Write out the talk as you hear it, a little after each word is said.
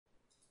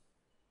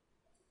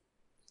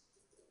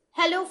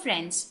Hello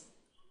friends,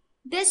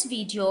 this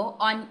video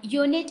on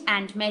Unit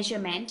and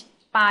Measurement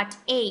Part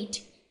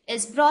 8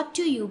 is brought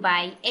to you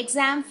by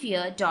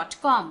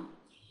examfear.com.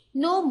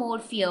 No more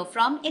fear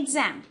from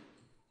exam.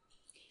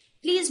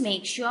 Please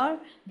make sure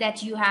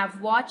that you have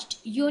watched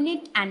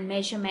Unit and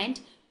Measurement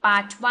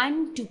Part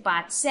 1 to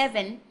Part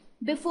 7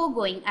 before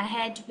going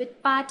ahead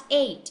with Part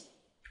 8.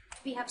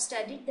 We have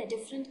studied the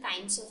different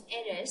kinds of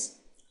errors.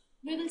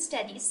 We will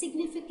study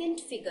significant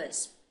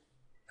figures.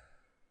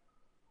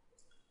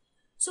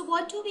 So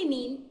what do we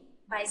mean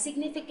by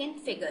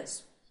significant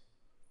figures?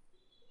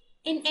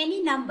 In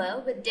any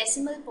number with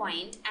decimal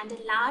point and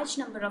a large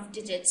number of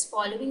digits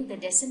following the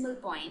decimal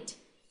point,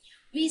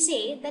 we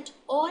say that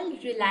all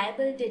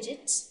reliable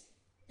digits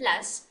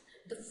plus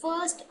the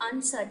first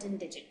uncertain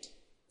digit.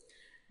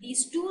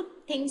 These two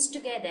things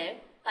together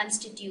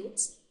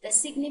constitutes the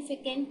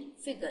significant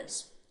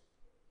figures.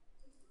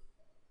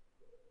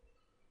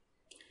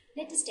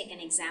 Let us take an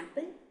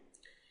example.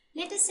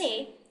 Let us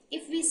say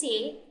if we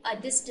say a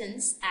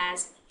distance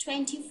as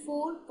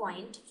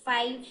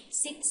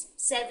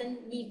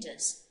 24.567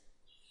 meters.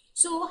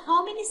 So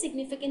how many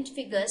significant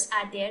figures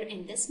are there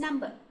in this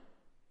number?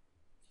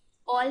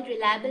 All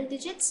reliable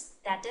digits,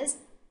 that is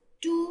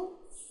 2,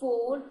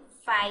 4,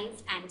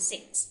 5 and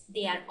 6.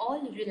 They are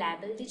all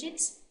reliable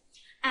digits.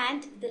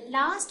 And the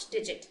last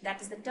digit,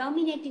 that is the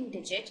terminating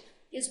digit,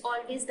 is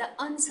always the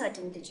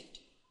uncertain digit.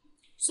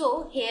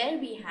 So here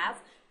we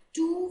have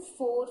 2,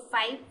 4,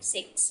 5,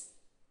 6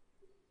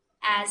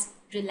 as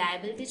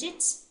reliable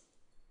digits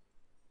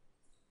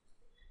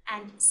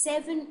and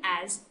 7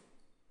 as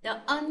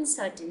the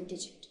uncertain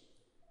digit.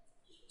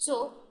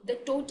 So the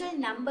total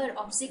number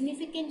of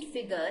significant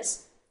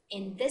figures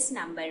in this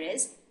number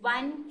is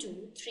 1,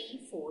 2,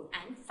 3, 4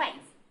 and 5.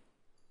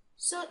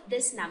 So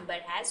this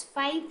number has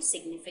 5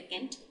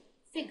 significant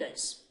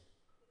figures.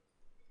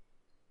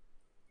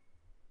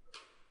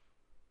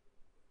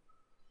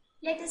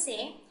 Let us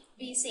say,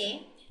 we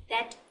say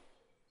that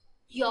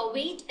your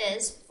weight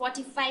is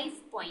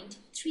 45.3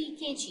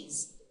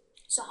 kgs.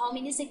 So how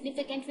many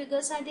significant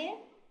figures are there?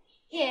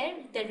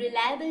 Here the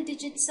reliable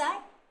digits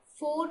are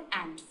 4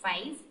 and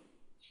 5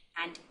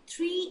 and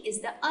 3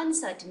 is the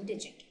uncertain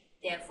digit.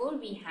 Therefore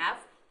we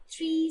have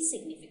 3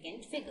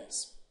 significant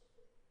figures.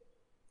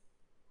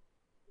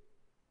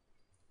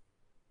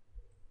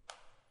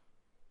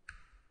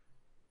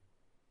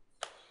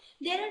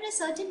 There are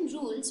certain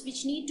rules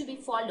which need to be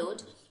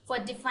followed for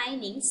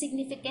defining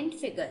significant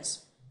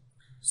figures.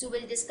 So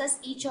we'll discuss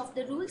each of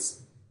the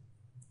rules.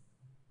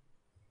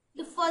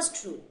 The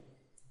first rule,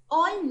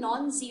 all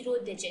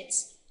non-zero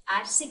digits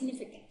are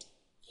significant.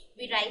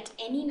 We write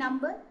any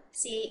number,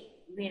 say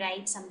we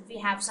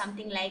have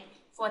something like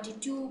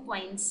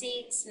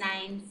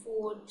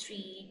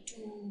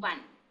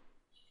 42.694321.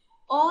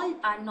 All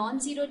are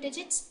non-zero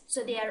digits,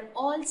 so they are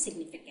all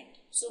significant.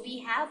 So we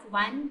have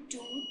 1, 2,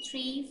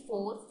 3,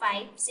 4,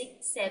 5, 6,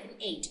 7,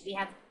 8. We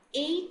have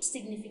 8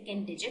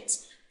 significant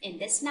digits in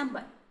this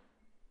number.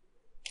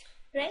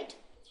 Right?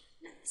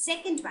 Now,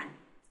 second one,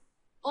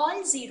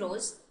 all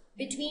zeros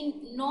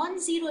between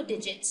non-zero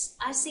digits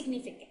are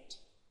significant.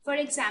 For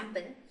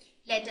example,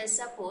 let us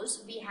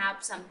suppose we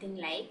have something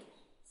like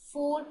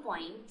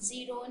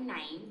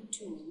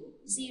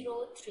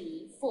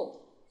 4.092034.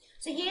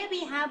 So here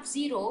we have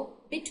 0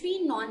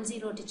 between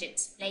non-zero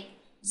digits, like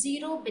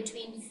 0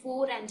 between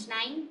 4 and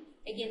 9,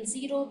 again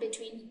 0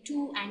 between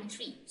 2 and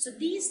 3. So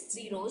these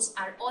zeros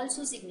are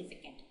also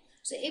significant.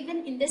 So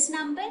even in this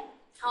number,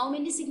 how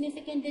many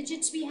significant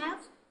digits we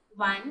have?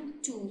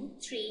 1, 2,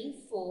 3,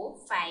 4,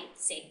 5,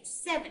 6,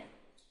 7.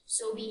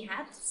 So we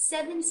have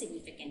 7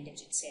 significant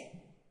digits here.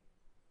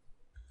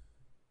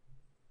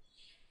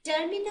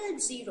 Terminal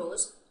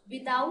zeros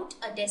without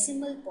a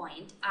decimal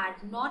point are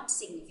not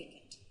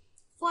significant.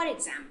 For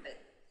example,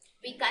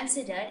 we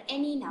consider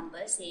any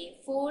number,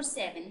 say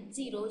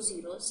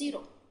 47000.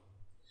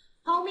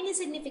 How many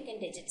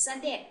significant digits are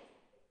there?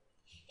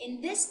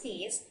 In this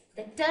case,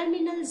 the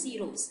terminal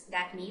zeros,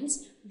 that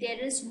means there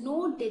is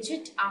no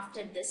digit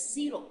after this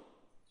 0.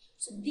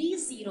 So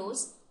these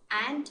zeros,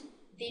 and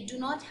they do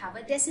not have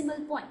a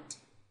decimal point.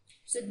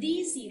 So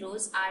these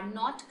zeros are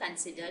not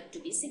considered to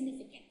be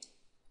significant.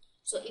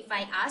 So if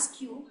I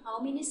ask you how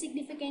many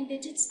significant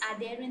digits are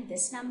there in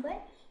this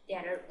number,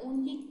 there are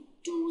only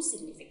 2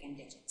 significant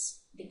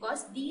digits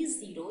because these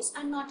zeros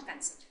are not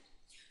considered.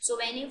 So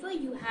whenever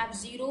you have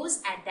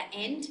zeros at the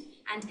end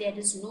and there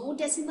is no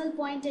decimal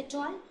point at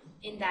all,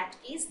 in that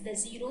case the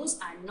zeros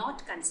are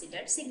not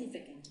considered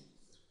significant.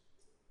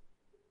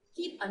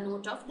 Keep a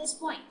note of this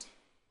point.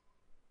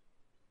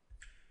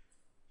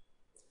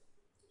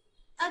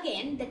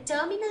 Again, the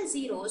terminal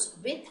zeros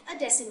with a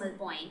decimal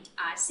point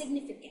are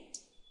significant.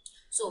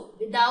 So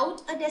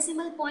without a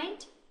decimal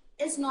point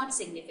is not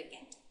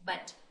significant,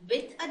 but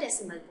with a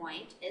decimal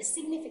point is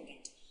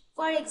significant.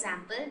 For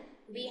example,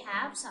 we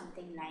have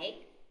something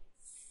like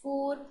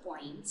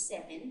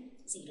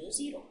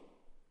 4.700.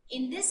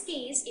 In this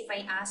case, if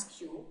I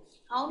ask you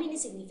how many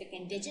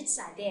significant digits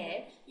are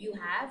there, you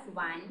have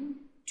 1,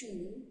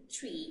 2,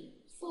 3,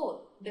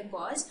 4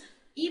 because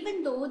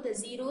even though the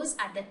zeros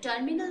are the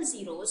terminal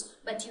zeros,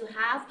 but you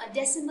have a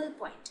decimal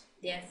point.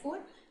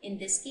 Therefore, in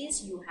this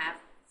case, you have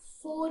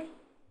 4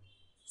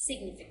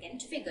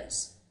 significant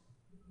figures.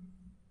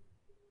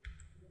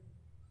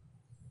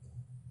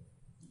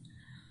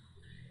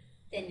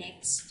 The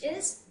next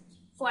is,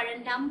 for a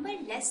number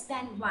less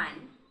than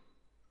 1,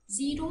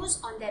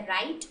 zeros on the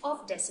right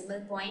of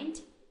decimal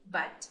point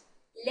but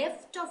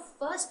left of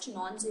first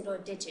non-zero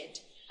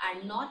digit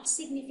are not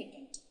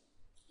significant.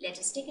 Let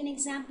us take an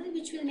example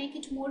which will make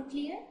it more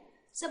clear.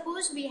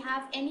 Suppose we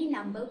have any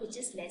number which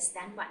is less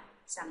than 1,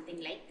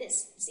 something like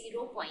this,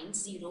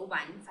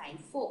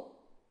 0.0154.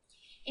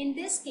 In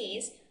this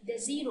case, the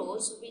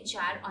zeros which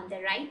are on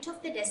the right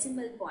of the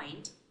decimal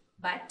point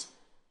but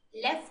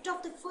left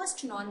of the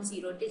first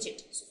non-zero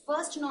digit. So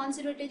first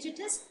non-zero digit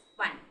is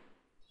 1.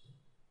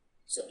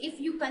 So if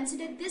you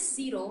consider this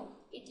 0,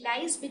 it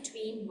lies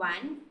between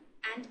 1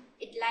 and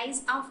it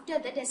lies after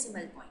the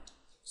decimal point.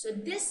 So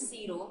this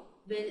 0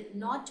 will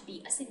not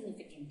be a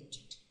significant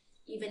digit.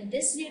 Even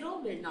this 0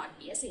 will not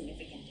be a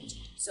significant digit.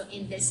 So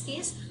in this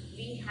case,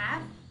 we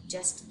have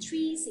just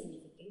 3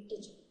 significant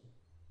digits.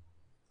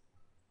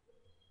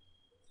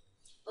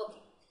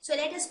 Okay, so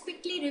let us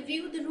quickly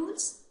review the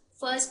rules.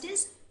 First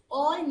is,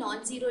 all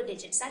non-zero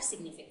digits are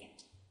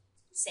significant.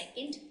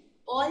 Second,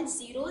 all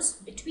zeros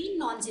between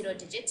non-zero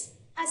digits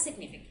are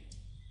significant.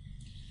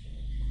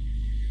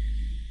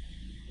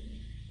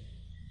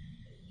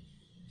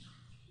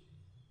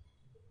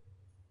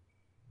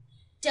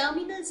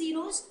 Terminal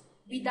zeros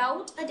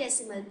without a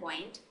decimal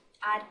point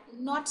are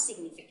not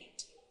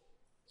significant.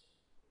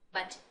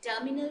 But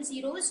terminal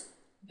zeros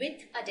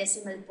with a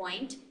decimal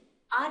point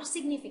are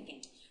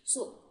significant.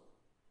 So,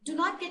 do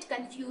not get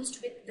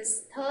confused with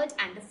this third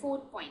and the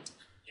fourth point.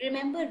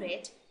 Remember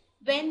it,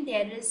 when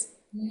there is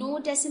no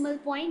decimal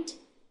point,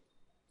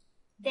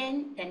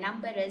 then the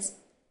number is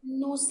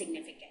no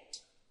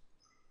significant.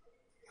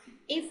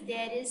 If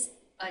there is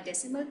a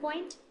decimal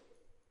point,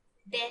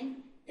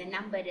 then the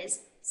number is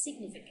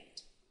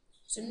significant.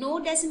 So no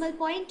decimal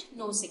point,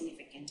 no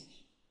significant.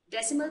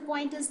 Decimal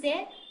point is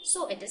there,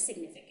 so it is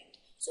significant.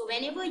 So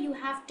whenever you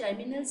have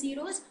terminal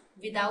zeros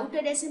without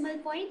a decimal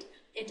point,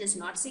 it is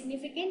not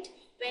significant.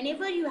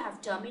 Whenever you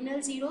have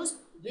terminal zeros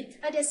with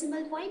a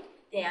decimal point,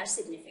 they are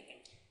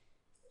significant.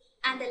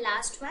 And the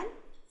last one,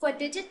 for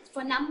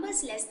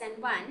numbers less than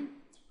 1,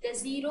 the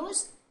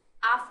zeros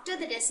after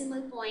the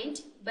decimal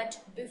point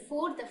but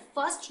before the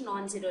first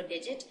non-zero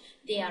digit,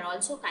 they are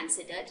also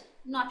considered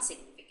not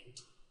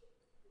significant.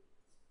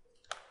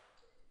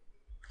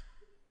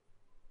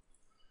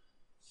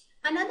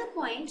 Another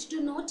point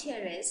to note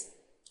here is,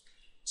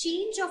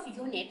 change of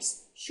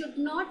units should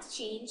not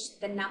change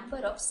the number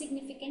of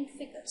significant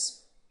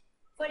figures.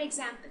 For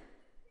example,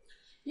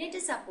 let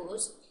us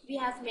suppose we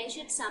have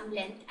measured some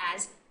length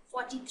as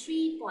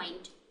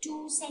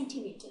 43.2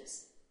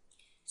 centimeters.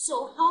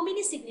 So, how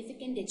many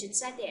significant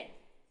digits are there?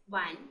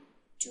 1,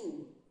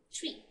 2,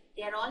 3.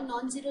 They are all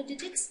non-zero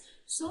digits,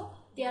 so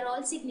they are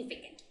all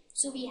significant.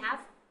 So, we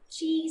have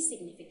 3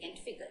 significant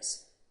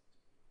figures.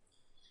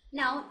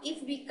 Now,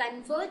 if we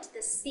convert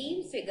the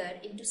same figure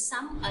into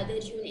some other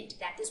unit,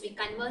 that is, we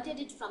converted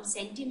it from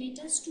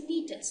centimeters to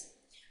meters.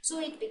 So,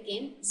 it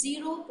became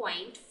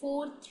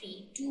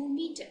 0.432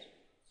 meter.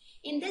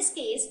 In this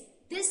case,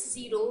 this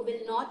 0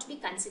 will not be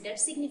considered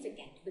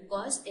significant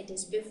because it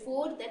is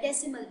before the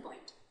decimal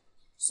point.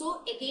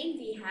 So, again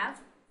we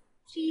have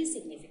 3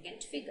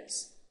 significant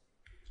figures.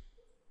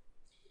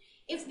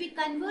 If we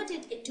convert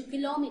it into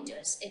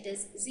kilometers, it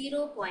is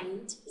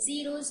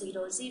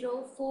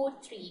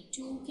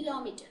 0.000432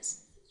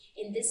 kilometers.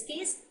 In this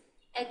case,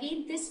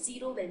 again this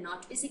 0 will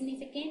not be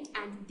significant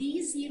and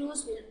these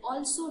zeros will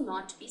also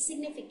not be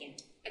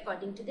significant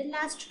according to the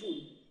last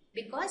rule,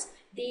 because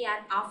they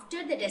are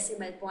after the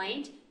decimal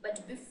point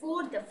but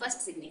before the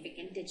first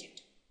significant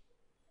digit.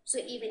 So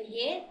even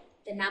here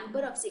the number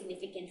of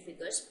significant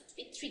figures would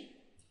be 3.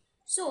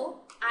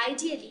 So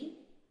ideally,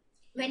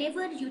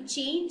 whenever you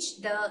change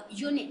the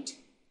unit,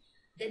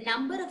 the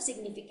number of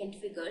significant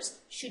figures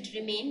should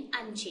remain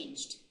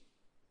unchanged.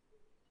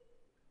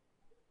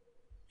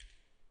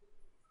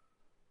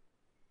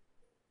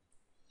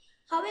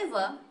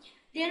 However,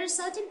 there are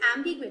certain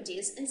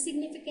ambiguities in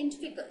significant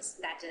figures.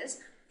 That is,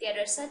 there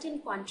are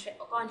certain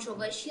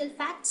controversial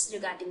facts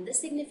regarding the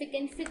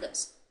significant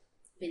figures.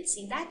 We'll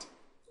see that.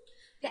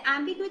 The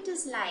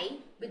ambiguities lie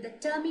with the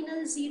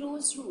terminal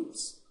zeros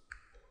rules.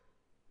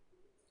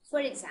 For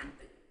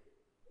example,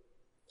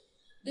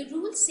 the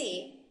rules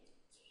say,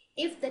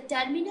 if the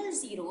terminal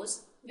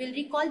zeros, we'll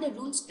recall the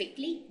rules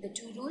quickly, the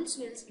 2 rules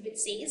which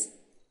says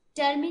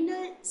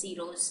terminal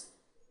zeros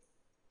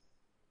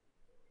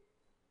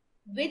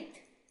with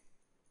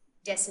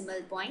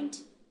decimal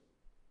point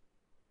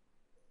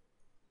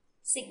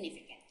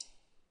significant.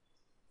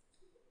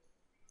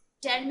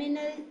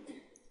 Terminal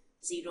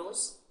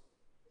zeros,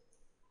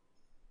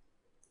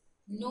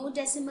 no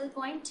decimal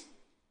point,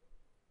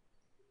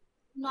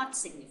 not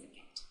significant.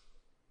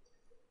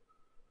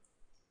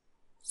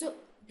 So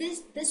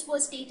this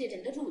was stated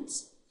in the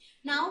rules.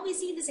 Now we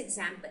see this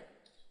example.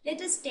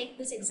 Let us take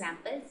this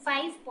example,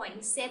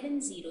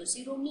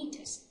 5.700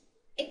 meters.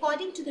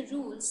 According to the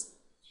rules,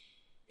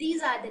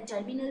 these are the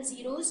terminal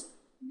zeros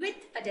with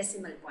a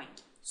decimal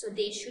point. So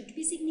they should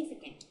be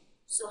significant.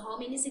 So how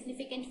many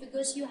significant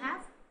figures you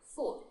have?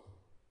 4.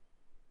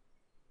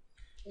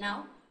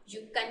 Now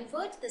you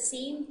convert the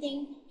same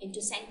thing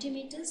into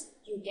centimeters,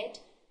 you get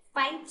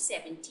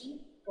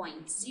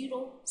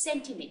 570.0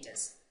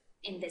 centimeters.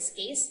 In this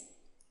case,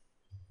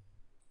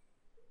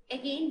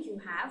 again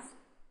you have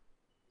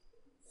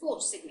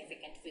 4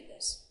 significant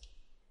figures.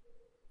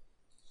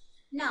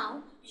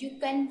 Now you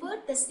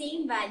convert the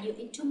same value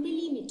into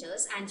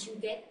millimeters and you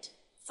get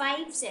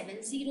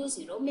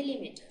 5700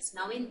 millimeters.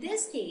 Now in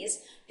this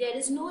case, there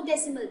is no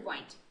decimal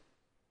point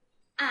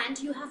and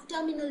you have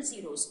terminal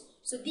zeros.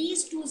 So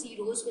these two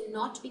zeros will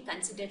not be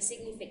considered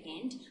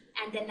significant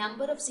and the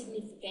number of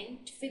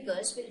significant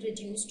figures will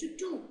reduce to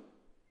 2.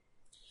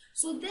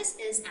 So this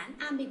is an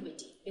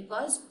ambiguity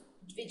because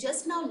we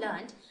just now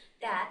learned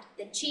that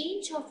the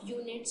change of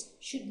units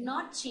should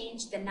not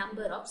change the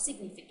number of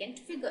significant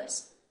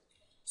figures.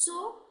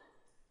 So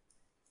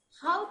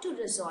how to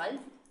resolve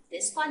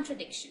this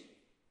contradiction?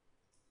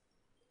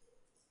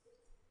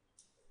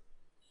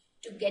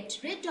 To get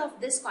rid of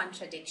this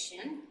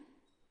contradiction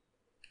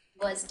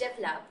was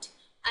developed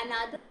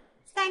another.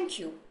 Thank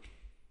you.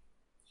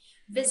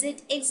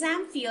 Visit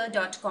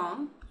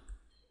examfear.com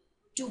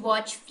to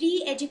watch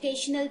free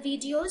educational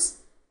videos,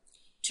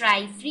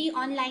 try free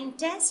online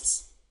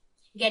tests,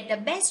 get the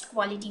best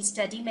quality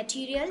study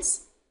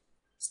materials,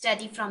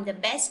 study from the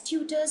best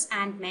tutors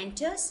and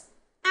mentors,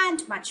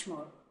 and much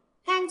more.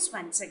 Thanks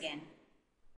once again.